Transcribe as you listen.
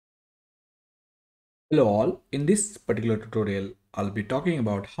Hello all, in this particular tutorial, I'll be talking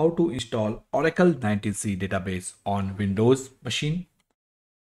about how to install Oracle 19c database on Windows machine.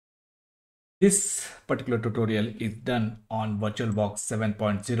 This particular tutorial is done on VirtualBox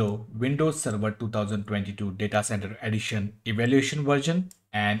 7.0, Windows Server 2022 Data Center Edition evaluation version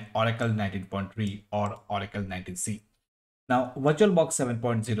and Oracle 19.3 or Oracle 19c. Now, VirtualBox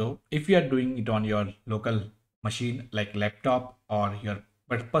 7.0, if you are doing it on your local machine like laptop or your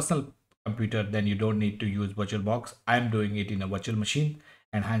personal computer, then you don't need to use VirtualBox. I'm doing it in a virtual machine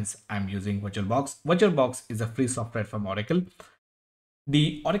and hence I'm using VirtualBox. VirtualBox is a free software from Oracle.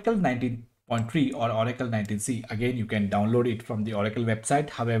 The Oracle 19.3 or Oracle 19c, again, you can download it from the Oracle website.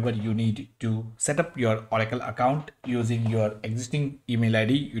 However, you need to set up your Oracle account using your existing email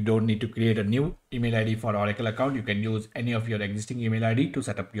ID. You don't need to create a new email ID for Oracle account. You can use any of your existing email ID to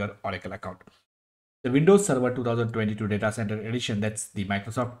set up your Oracle account. The Windows Server 2022 Data Center Edition, that's the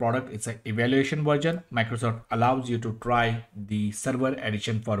Microsoft product. It's an evaluation version. Microsoft allows you to try the server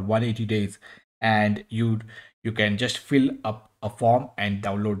edition for 180 days and you can just fill up a form and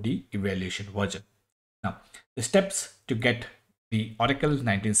download the evaluation version. Now, the steps to get the Oracle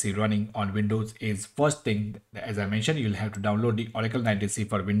 19c running on Windows is, first thing, as I mentioned, you'll have to download the Oracle 19c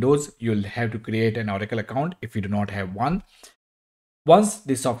for Windows. You'll have to create an Oracle account if you do not have one. Once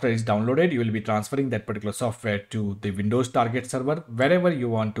the software is downloaded, you will be transferring that particular software to the Windows target server. Wherever you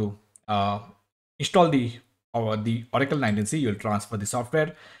want to install the Oracle 19c, you'll transfer the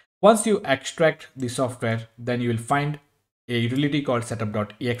software. Once you extract the software, then you will find a utility called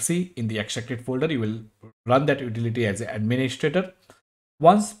setup.exe. In the extracted folder, you will run that utility as an administrator.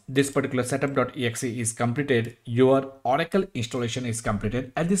 Once this particular setup.exe is completed, your Oracle installation is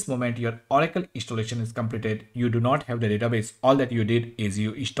completed. At this moment, your Oracle installation is completed. You do not have the database. All that you did is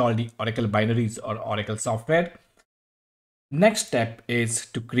you install the Oracle binaries or Oracle software. Next step is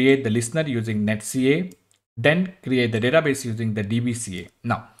to create the listener using netca, then create the database using the dbca.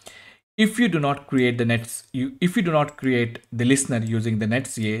 Now, if you do not create the listener using the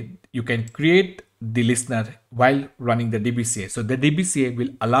netca, you can create the listener while running the dbca. So the dbca will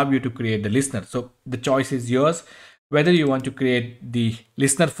allow you to create the listener. So the choice is yours, whether you want to create the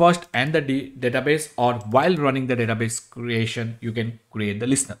listener first and the database, or while running the database creation, you can create the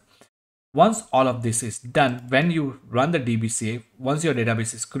listener. Once all of this is done, when you run the dbca, once your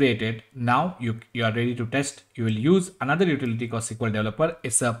database is created, now you are ready to test. You will use another utility called SQL Developer.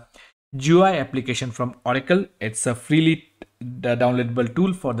 It's a GUI application from Oracle. It's a freely downloadable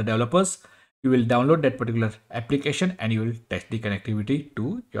tool for the developers. You will download that particular application and you will test the connectivity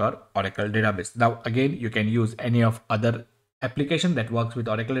to your Oracle database. Now, again, you can use any of other application that works with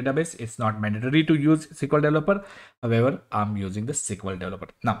Oracle database. It's not mandatory to use SQL Developer. However, I'm using the SQL Developer.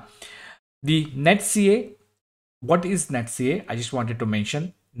 Now, the netca, what is netca? I just wanted to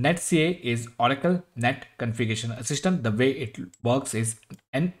mention netca is Oracle Net Configuration Assistant. The way it works is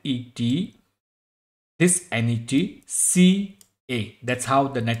NET, this NET CA. That's how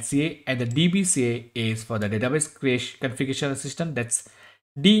the netca, and the DBCA is for the database creation configuration assistant. That's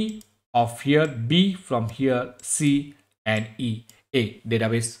D of here, B from here, C and E, A,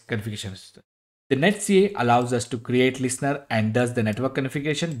 database configuration assistant. The netca allows us to create listener and does the network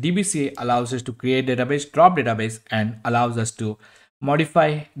configuration. DBCA allows us to create database, drop database, and allows us to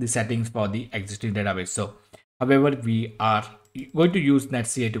modify the settings for the existing database. So, however, we are going to use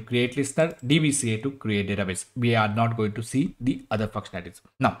netca to create listener, DBCA to create database. We are not going to see the other functionalities.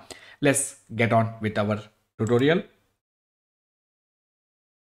 Now, let's get on with our tutorial.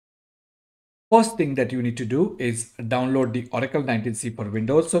 First thing that you need to do is download the Oracle 19c for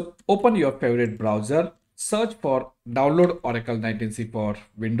Windows. So open your favorite browser, search for download Oracle 19c for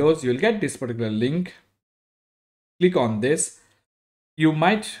Windows. You'll get this particular link. Click on this. You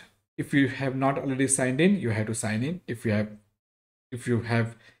might, if you have not already signed in, you have to sign in. If you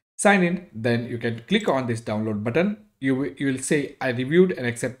have signed in, then you can click on this download button. You will say, I reviewed and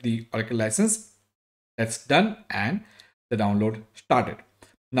accept the Oracle license. That's done and the download started.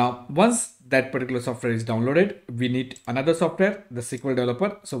 Now, once that particular software is downloaded, we need another software, the SQL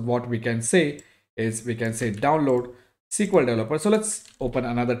Developer. So what we can say is we can say download SQL Developer. So let's open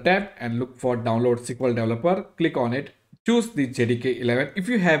another tab and look for download SQL Developer. Click on it. Choose the JDK 11. If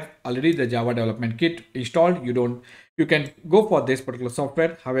you have already the Java Development Kit installed, you can go for this particular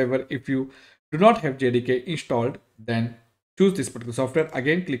software. However, if you do not have JDK installed, then choose this particular software.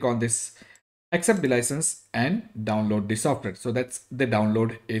 Again, click on this, accept the license and download the software. So that's the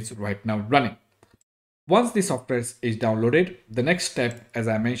download is right now running. Once the software is downloaded, the next step, as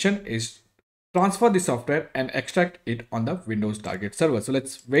I mentioned, is transfer the software and extract it on the Windows target server. So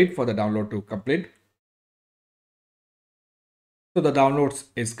let's wait for the download to complete. So the downloads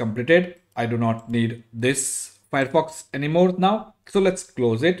is completed. I do not need this Firefox anymore now. So let's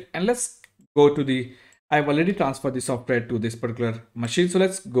close it and let's go to the, I've already transferred the software to this particular machine. So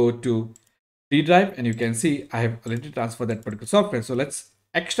let's go to D drive and you can see I have already transferred that particular software. So let's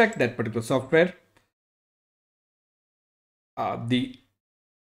extract that particular software.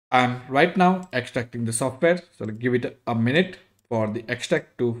 I'm right now extracting the software. So I'll give it a minute for the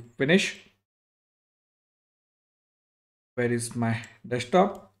extract to finish. Where is my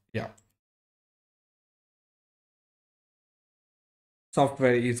desktop? Yeah.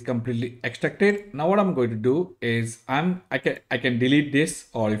 Software is completely extracted. Now what I'm going to do is I can delete this,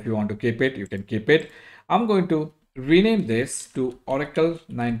 or if you want to keep it, you can keep it. I'm going to rename this to Oracle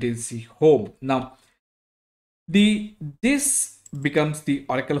 19C Home. Now this becomes the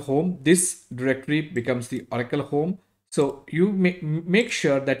Oracle Home. This directory becomes the Oracle Home. So you make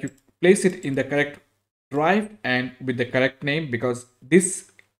sure that you place it in the correct drive and with the correct name, because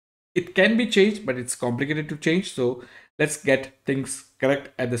this, it can be changed, but it's complicated to change. So let's get things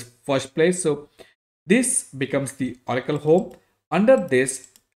correct at this first place. So this becomes the Oracle Home. Under this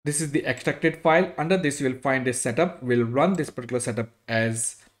is the extracted file. Under this you will find a setup. We'll run this particular setup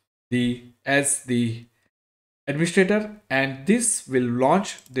as the administrator, and this will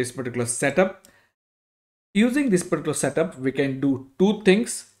launch this particular setup. Using this particular setup, we can do two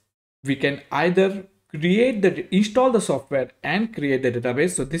things. We can either install the software and create the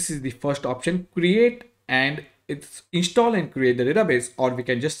database. So this is the first option, create and it's install and create the database, or we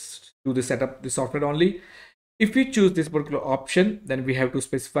can just do the setup the software only. If we choose this particular option, then we have to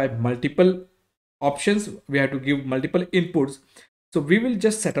specify multiple options. We have to give multiple inputs. So we will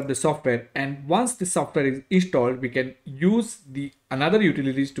just set up the software, and once the software is installed, we can use the another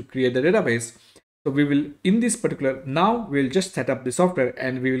utilities to create the database. So we will, in this particular, now we'll just set up the software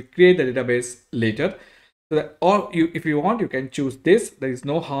and we will create the database later. So that, or if you want, you can choose this. There is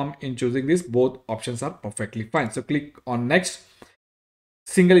no harm in choosing this. Both options are perfectly fine. So click on next.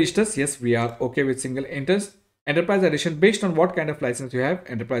 Single instance, yes, we are okay with single instance. Enterprise edition, based on what kind of license you have,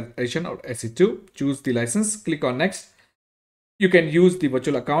 enterprise edition or SE2, choose the license, click on next. You can use the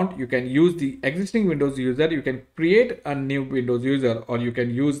virtual account, you can use the existing Windows user, you can create a new Windows user, or you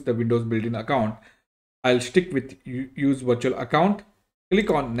can use the Windows built-in account. I'll stick with use virtual account. Click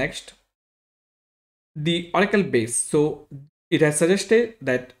on next. The Oracle base, so it has suggested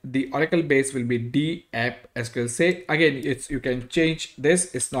that the Oracle base will be DApp SQL. Say again, it's, you can change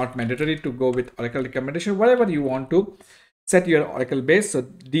this. It's not mandatory to go with Oracle recommendation. Whatever you want to set your Oracle base. So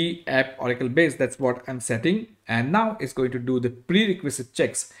DApp Oracle base, that's what I'm setting. And now it's going to do the prerequisite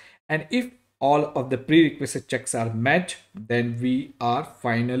checks. And if all of the prerequisite checks are met, then we are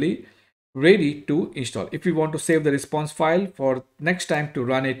finally ready to install. If you want to save the response file for next time to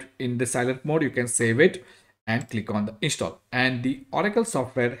run it in the silent mode, you can save it and click on the install. And the Oracle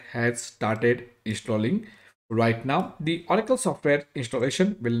software has started installing right now. The Oracle software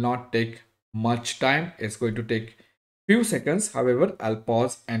installation will not take much time. It's going to take few seconds. However, I'll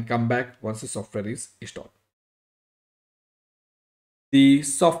pause and come back once the software is installed. The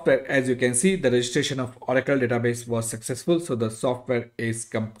software, as you can see, the registration of Oracle database was successful. So the software is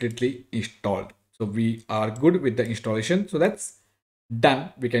completely installed. So we are good with the installation. So that's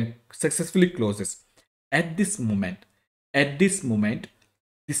done. We can successfully close this. At this moment,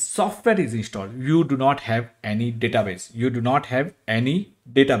 the software is installed. You do not have any database.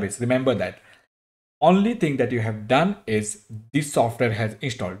 Remember that. Only thing that you have done is this software has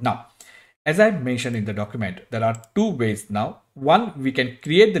installed. Now, as I mentioned in the document, there are two ways now. One, we can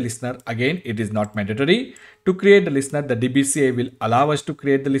create the listener. Again, it is not mandatory to create the listener. The DBCA will allow us to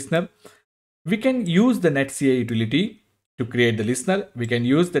create the listener. We can use the NetCA utility to create the listener. We can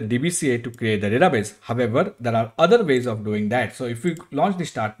use the DBCA to create the database. However, there are other ways of doing that. So if we launch the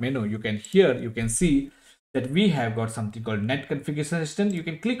start menu, you can see that we have got something called Net Configuration Assistant. You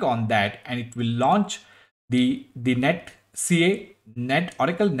can click on that and it will launch the NetCA,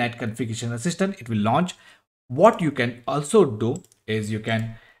 Oracle Net Configuration Assistant. It will launch. What you can also do is you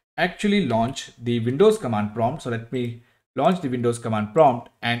can actually launch the Windows command prompt. So let me launch the Windows command prompt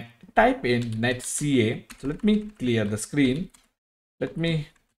and type in NetCA. So let me clear the screen.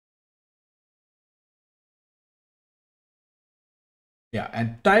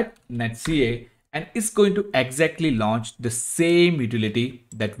 And type NetCA, and it's going to exactly launch the same utility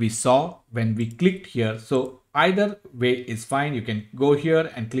that we saw when we clicked here. So either way is fine. You can go here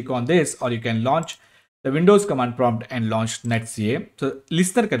and click on this, or you can launch the Windows command prompt and launch NetCA. So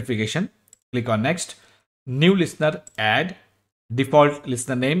listener configuration, click on next. New listener, add default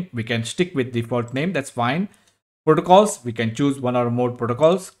listener name. We can stick with default name, that's fine. Protocols, we can choose one or more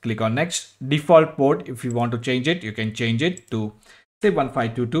protocols. Click on next. Default port, if you want to change it, you can change it to say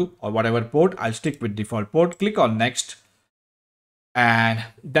 1522 or whatever port. I'll stick with default port. Click on next, and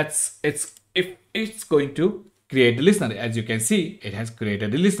it's going to create the listener. As you can see, it has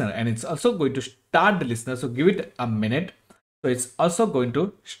created the listener, and it's also going to start the listener. So give it a minute. So it's also going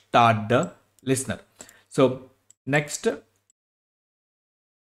to start the listener. So next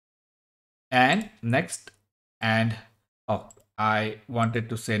and next, and oh, I wanted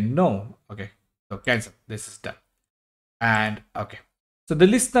to say no. Okay, so cancel. This is done. And okay, so the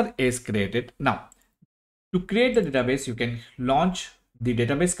listener is created. Now to create the database, you can launch the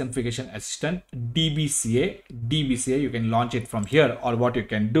database configuration assistant DBCA. You can launch it from here, or what you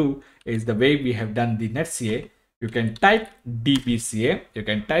can do is the way we have done the netCA. You can type DBCA. You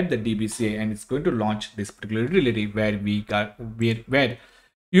can type the DBCA, and it's going to launch this particular utility where where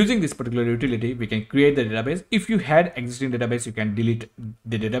using this particular utility we can create the database. If you had existing database, you can delete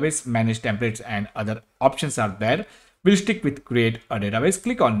the database, manage templates, and other options are there. We'll stick with create a database.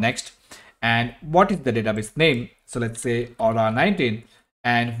 Click on next. And what is the database name? So let's say Aura19,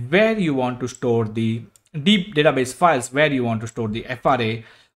 and where you want to store the deep database files, where you want to store the FRA,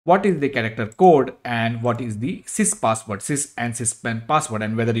 what is the character code, and what is the sys password, sys and syspen password,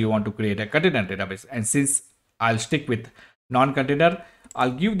 and whether you want to create a container database. And since I'll stick with non-container,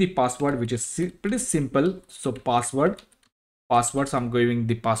 I'll give the password, which is pretty simple. So passwords, I'm giving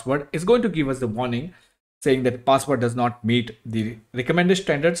the password. It's going to give us the warning saying that password does not meet the recommended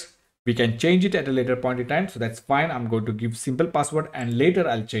standards. We can change it at a later point in time, so that's fine. I'm going to give simple password, and later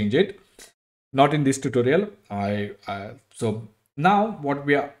I'll change it. Not in this tutorial. So now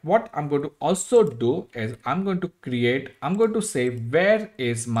what I'm going to also do is I'm going to say where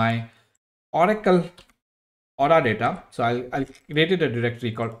is my Oracle Aura data. So I created a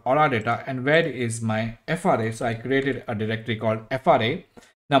directory called Aura data, and where is my FRA? So I created a directory called FRA.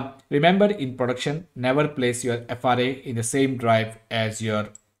 Now remember, in production, never place your FRA in the same drive as your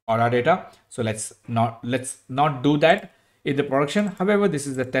Aura data. So let's not do that in the production. However, this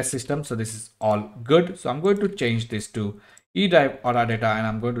is the test system, so this is all good. So I'm going to change this to E drive Aura data, and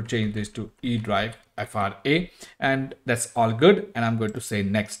I'm going to change this to E drive FRA, and that's all good. And I'm going to say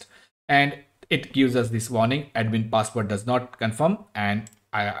next, and it gives us this warning: admin password does not confirm, and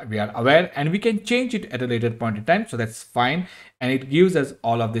we are aware, and we can change it at a later point in time, so that's fine. And it gives us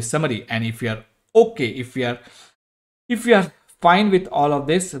all of this summary. And if you are okay, if you are fine with all of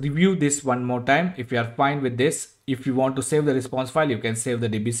this, review this one more time. If you are fine with this, if you want to save the response file, you can save the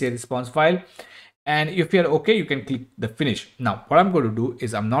DBCA response file. And if you're okay, you can click the finish. Now what I'm going to do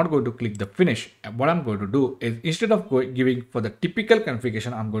is I'm not going to click the finish. And what I'm going to do is, instead of giving for the typical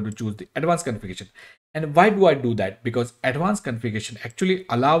configuration, I'm going to choose the advanced configuration. And why do I do that? Because advanced configuration actually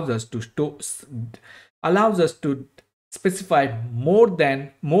allows us to specify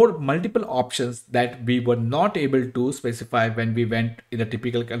multiple options that we were not able to specify when we went in the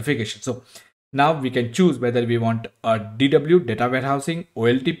typical configuration. So now we can choose whether we want a DW, data warehousing,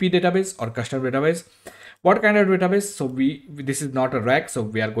 OLTP database, or custom database. What kind of database? So this is not a rack, so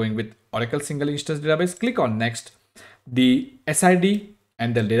we are going with Oracle single instance database. Click on next. The SID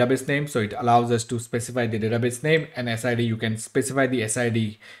and the database name, so it allows us to specify the database name and SID. You can specify the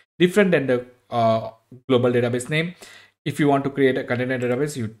SID different than the global database name. If you want to create a container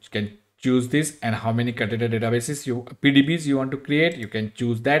database, you can choose this, and how many container databases PDBs you want to create, you can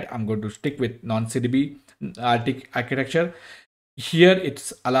choose that. I'm going to stick with non-CDB architecture. Here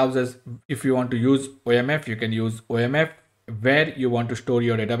it allows us, if you want to use OMF, you can use OMF. Where you want to store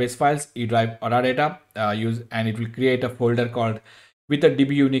your database files, E drive Aura data, and it will create a folder called with a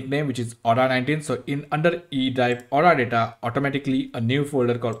DB unique name, which is Aura19. So under E drive Aura data, automatically a new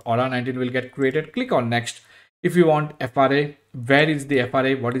folder called Aura19 will get created. Click on next. If you want FRA, where is the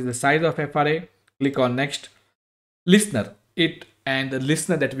FRA? What is the size of FRA? Click on next. Listener, and the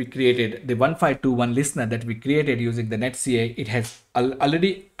listener that we created, the 1521 listener that we created using the netCA, it has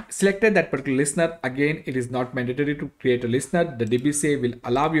already selected that particular listener. Again, it is not mandatory to create a listener. The DBCA will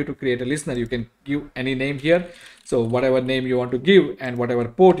allow you to create a listener. You can give any name here. So whatever name you want to give and whatever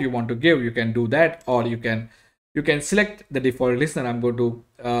port you want to give, you can do that, or you can select the default listener. I'm going to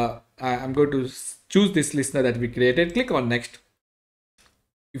choose this listener that we created. Click on next.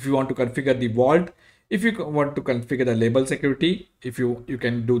 If you want to configure the vault, if you want to configure the label security, if you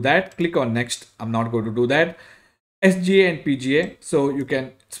can do that. Click on next. I'm not going to do that. SGA and PGA, so you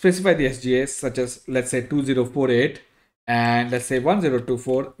can specify the SGA, such as let's say 2048 and let's say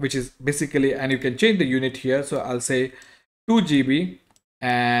 1024, which is basically, and you can change the unit here. So I'll say 2 GB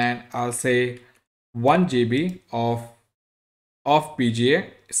and I'll say 1 GB of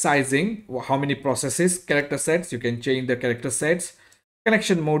PGA. Sizing, how many processes, character sets, you can change the character sets.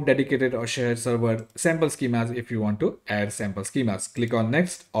 connection mode, dedicated or shared server, sample schemas if you want to add sample schemas. Click on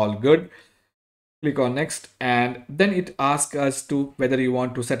next, all good. Click on next, and then it asks us to whether you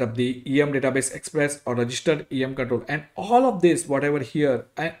want to set up the EM database express or registered EM control, and all of this, whatever here,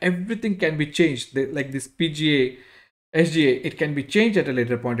 and everything can be changed. Like this PGA, SGA, it can be changed at a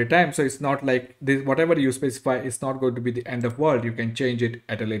later point in time. So it's not like this, whatever you specify is not going to be the end of world. You can change it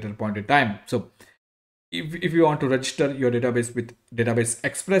at a later point in time. So if you want to register your database with Database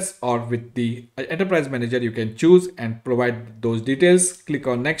Express or with the Enterprise Manager, you can choose and provide those details. Click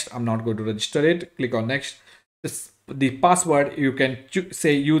on next. I'm not going to register it. Click on next. The password, you can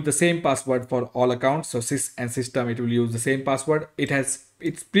say use the same password for all accounts. So sys and system, it will use the same password.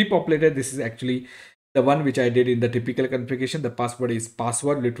 It's pre-populated. This is actually the one which I did in the typical configuration. The password is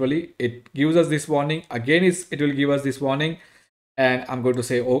password, literally. It gives us this warning. Again, it will give us this warning, and I'm going to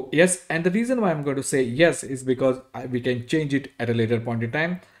say, oh yes. And the reason why I'm going to say yes is because we can change it at a later point in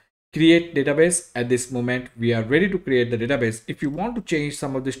time. Create database. At this moment, we are ready to create the database. If you want to change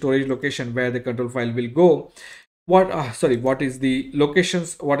some of the storage location where the control file will go, what is the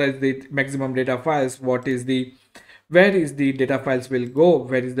locations, what is the maximum data files, where is the data files will go,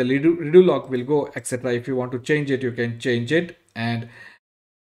 where is the redo log will go, etc. If you want to change it, you can change it and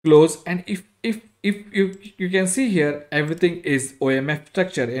close. And if you can see here, everything is OMF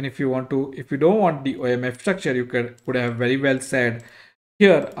structure. And if you don't want the OMF structure, you could have very well said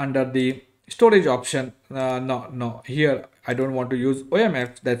here under the storage option, no, here I don't want to use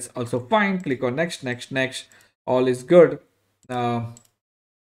OMF. That's also fine. Click on next, next, next. All is good.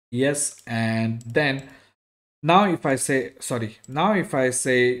 Yes. And then now if I say,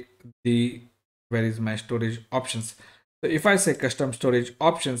 where is my storage options? So if I say custom storage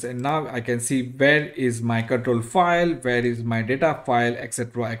options, and now I can see where is my control file, where is my data file,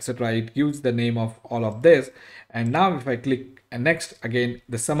 etc, etc. It gives the name of all of this. And now if I click next, again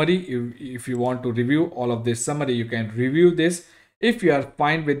the summary, if you want to review all of this summary, you can review this. If you are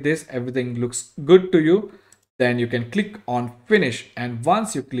fine with this, everything looks good to you, then you can click on finish. And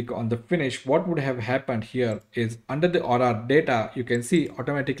once you click on the finish, what would have happened here is under the Aura data, you can see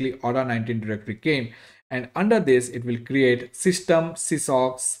automatically Aura 19 directory came, and under this it will create system,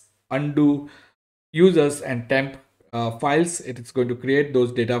 sysocs, undo, users and temp files. It is going to create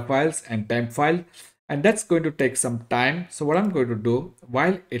those data files and temp file, and that's going to take some time. So what I'm going to do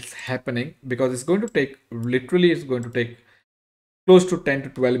while it's happening, because it's going to take close to 10 to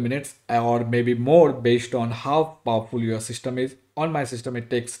 12 minutes or maybe more based on how powerful your system is. On my system, it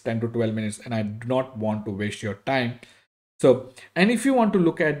takes 10 to 12 minutes, and I do not want to waste your time. So, and if you want to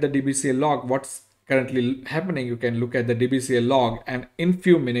look at the DBCL log, what's currently happening, you can look at the DBCL log, and in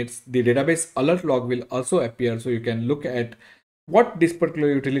few minutes, the database alert log will also appear. So you can look at what this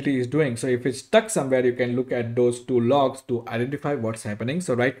particular utility is doing. So if it's stuck somewhere, you can look at those two logs to identify what's happening.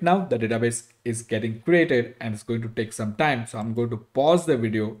 So right now the database is getting created and it's going to take some time. So I'm going to pause the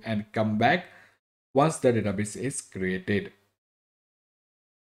video and come back once the database is created.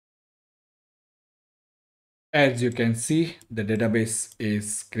 As you can see, the database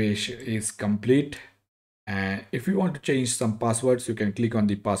is complete. And if you want to change some passwords, you can click on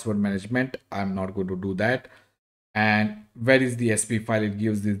the password management. I'm not going to do that. And where is the SP file? It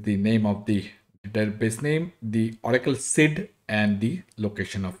gives the name of the database name, the Oracle SID, and the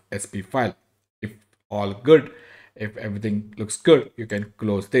location of SP file. If all good, if everything looks good, you can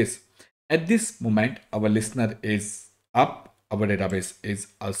close this. At this moment, our listener is up, our database is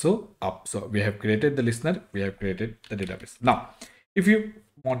also up. So we have created the listener, we have created the database. Now, if you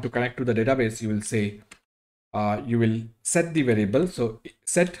want to connect to the database, you will say, you will set the variable. So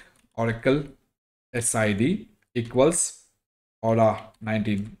set Oracle SID equals Aura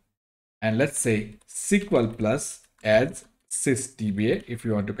 19, and let's say SQL plus as sysdba. If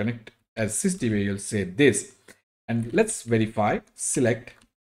you want to connect as sysdba, you'll say this. And let's verify. Select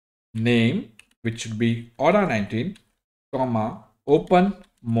name, which should be Aura 19, comma, open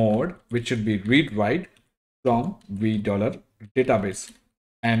mode, which should be read write from $database.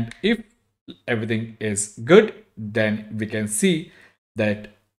 And if everything is good, then we can see that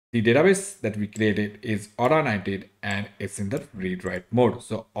the database that we created is Aura 19 and it's in the read write mode.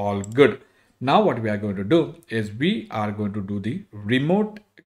 So all good. Now what we are going to do is we are going to do the remote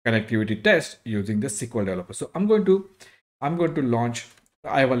connectivity test using the SQL developer. So I'm going to launch.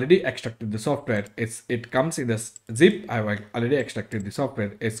 I've already extracted the software. It comes in the zip. I've already extracted the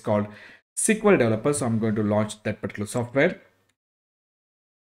software. It's called SQL developer. So I'm going to launch that particular software.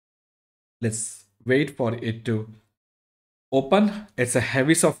 Let's wait for it to open. It's a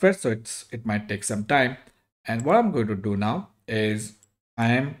heavy software, so it might take some time. And what I'm going to do now is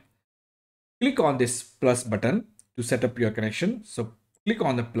click on this plus button to set up your connection. So click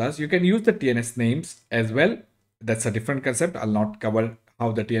on the plus. You can use the TNS names as well. That's a different concept. I'll not cover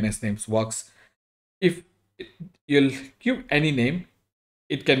how the TNS names works. If you'll give any name,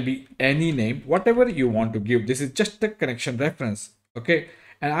 it can be any name, whatever you want to give. This is just a connection reference. Okay.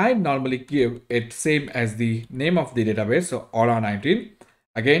 And I normally give it same as the name of the database. So Aura 19.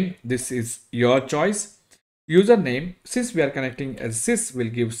 Again, this is your choice. Username, since we are connecting as sys, will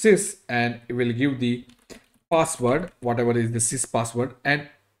give sys and it will give the password, whatever is the sys password. And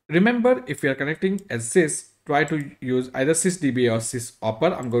remember, if you are connecting as sys, try to use either sysdba or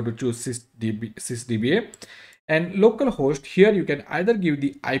syshopper. I'm going to choose sysdba. And localhost, here you can either give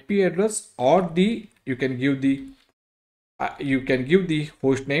the IP address or you can give the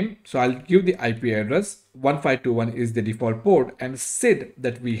host name. So I'll give the IP address. 1521 is the default port, and SID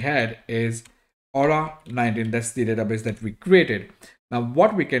that we had is Aura 19. That's the database that we created. Now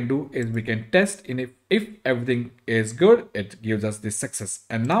what we can do is we can test in if everything is good, it gives us this success.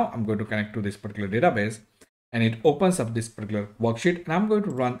 And now I'm going to connect to this particular database, and it opens up this particular worksheet, and I'm going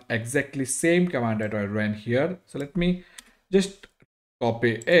to run exactly same command that I ran here. So let me just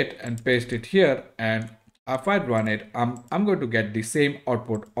copy it and paste it here, and if I run it, I'm going to get the same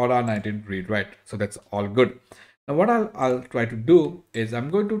output Aura 19 read write. So that's all good. Now what I'll try to do is I'm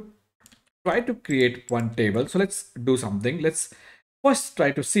going to try to create one table. So let's do something. Let's first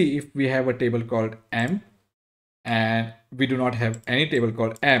try to see if we have a table called amp, and we do not have any table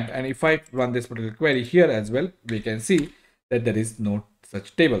called amp. And if I run this particular query here as well, we can see that there is no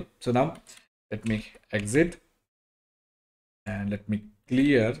such table. So now let me exit and let me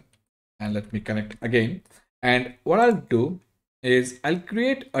clear and let me connect again. And what I'll do is I'll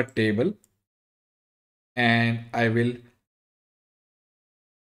create a table, and I will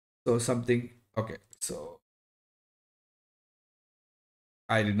something. Okay, so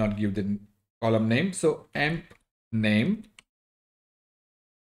I did not give the column name. So amp name.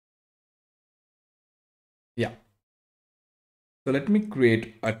 Yeah. So let me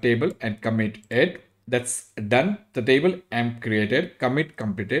create a table and commit it. That's done. The table amp created, commit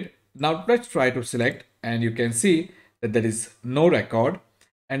completed. Now let's try to select, and you can see that there is no record.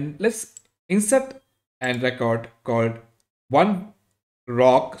 And let's insert and record called one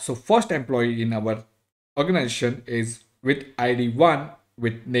rock. So first employee in our organization is with ID 1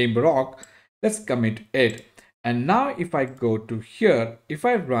 with name rock. Let's commit it. And now if I go to here, if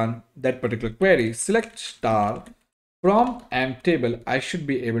I run that particular query, select star from amp table, I should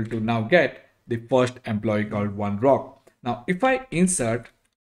be able to now get the first employee called one rock. Now if I insert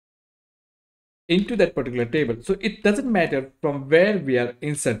into that particular table, so it doesn't matter from where we are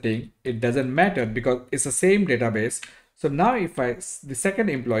inserting, it doesn't matter because it's the same database. So now if the second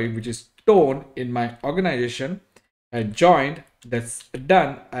employee, which is Tone in my organization, joined, that's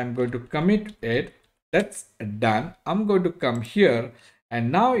done. I'm going to commit it. That's done. I'm going to come here,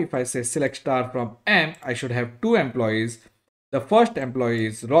 and now if I say select star from amp, I should have two employees. The first employee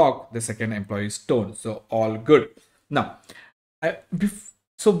is rock, the second employee is Tone. So all good. Now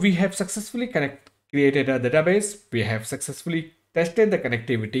so we have successfully created a database. We have successfully tested the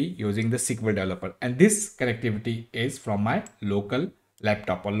connectivity using the SQL developer, and this connectivity is from my local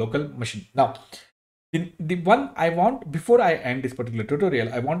laptop or local machine. Now the one I want, before I end this particular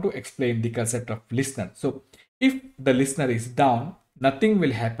tutorial, I want to explain the concept of listener. So if the listener is down, nothing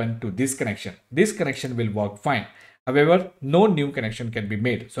will happen to this connection. This connection will work fine. However, no new connection can be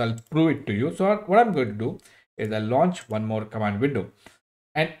made. So I'll prove it to you. So what I'm going to do is I'll launch one more command window,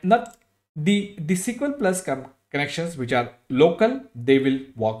 and not the SQL plus connections which are local, they will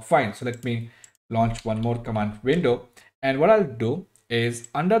work fine. So let me launch one more command window, and what I'll do is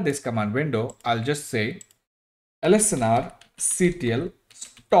under this command window, I'll just say lsnr ctl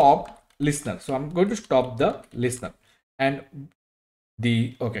stop listener. So I'm going to stop the listener, and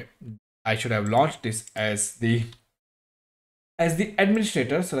okay, I should have launched this as the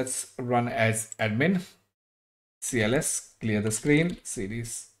administrator. So let's run as admin. CLS, clear the screen,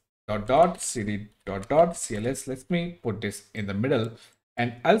 series cd cls. Let me put this in the middle,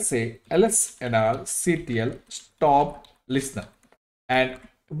 and I'll say lsnr ctl stop listener. And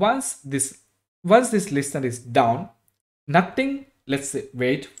once this listener is down, nothing, let's say,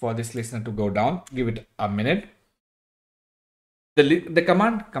 wait for this listener to go down, give it a minute. The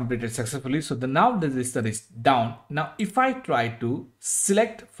command completed successfully. So now the listener is down. Now if I try to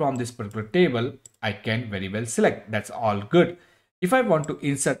select from this particular table, I can very well select. That's all good. If I want to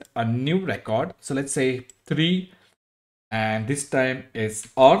insert a new record, so let's say 3, and this time is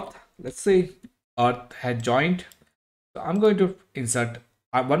earth. Let's say earth had joined. So I'm going to insert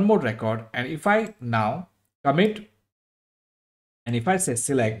one more record, and if I now commit, and if I say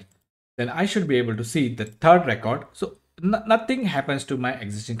select, then I should be able to see the third record. So nothing happens to my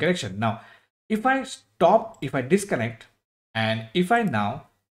existing connection. Now, if I stop, if I disconnect, and if I now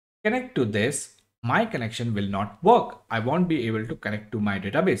connect to this, my connection will not work. I won't be able to connect to my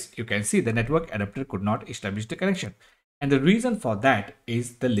database. You can see the network adapter could not establish the connection. And the reason for that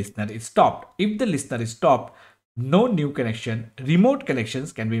is the listener is stopped. If the listener is stopped, no new connection, remote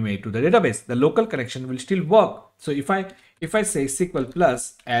connections can be made to the database. The local connection will still work. So if I say SQL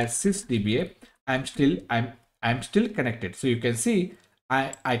plus as sysdba, I'm still connected. So you can see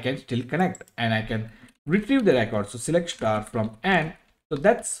I can still connect and I can retrieve the record. So select star from and, so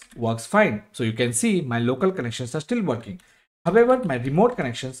that works fine. So you can see my local connections are still working. However, my remote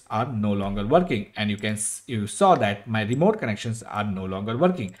connections are no longer working, and you saw that my remote connections are no longer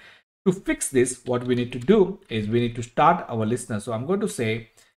working. To fix this, what we need to do is we need to start our listener. So I'm going to say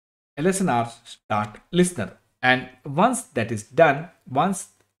lsnr start listener, and once that is done, once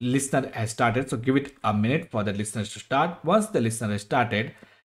listener has started, so give it a minute for the listeners to start. Once the listener has started,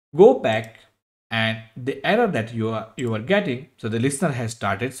 go back, and the error that you are getting, so the listener has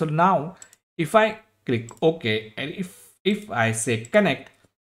started. So now if I click OK, and if I say connect,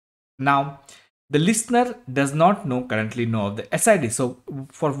 now the listener does not currently know of the SID. So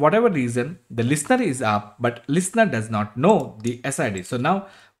for whatever reason, the listener is up, but listener does not know the SID. So now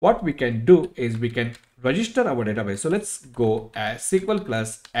what we can do is we can register our database. So let's go as SQL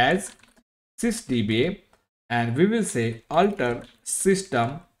plus as sysdba, and we will say alter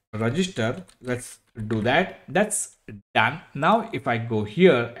system register. Let's do that. That's done. Now if I go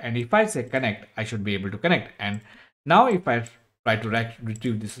here and if I say connect, I should be able to connect. And now if I try to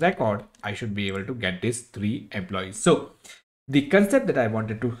retrieve this record, I should be able to get these 3 employees. So the concept that I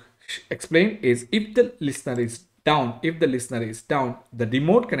wanted to explain is if the listener is down, the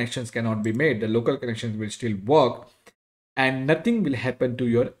remote connections cannot be made, the local connections will still work, and nothing will happen to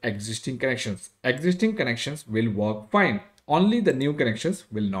your existing connections. Existing connections will work fine. Only the new connections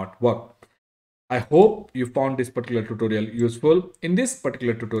will not work. I hope you found this particular tutorial useful. In this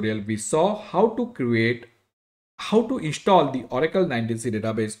particular tutorial, we saw how to install the Oracle 19c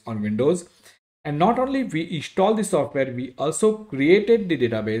database on Windows. And not only we installed the software, we also created the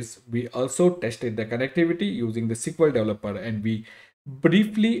database. We also tested the connectivity using the SQL developer, and we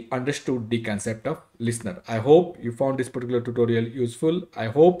briefly understood the concept of listener. I hope you found this particular tutorial useful. I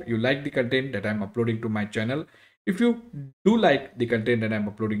hope you like the content that I'm uploading to my channel. If you do like the content that I'm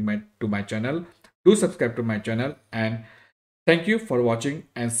uploading to my channel, do subscribe to my channel, and thank you for watching,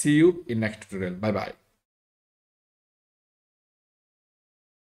 and see you in next tutorial. Bye bye.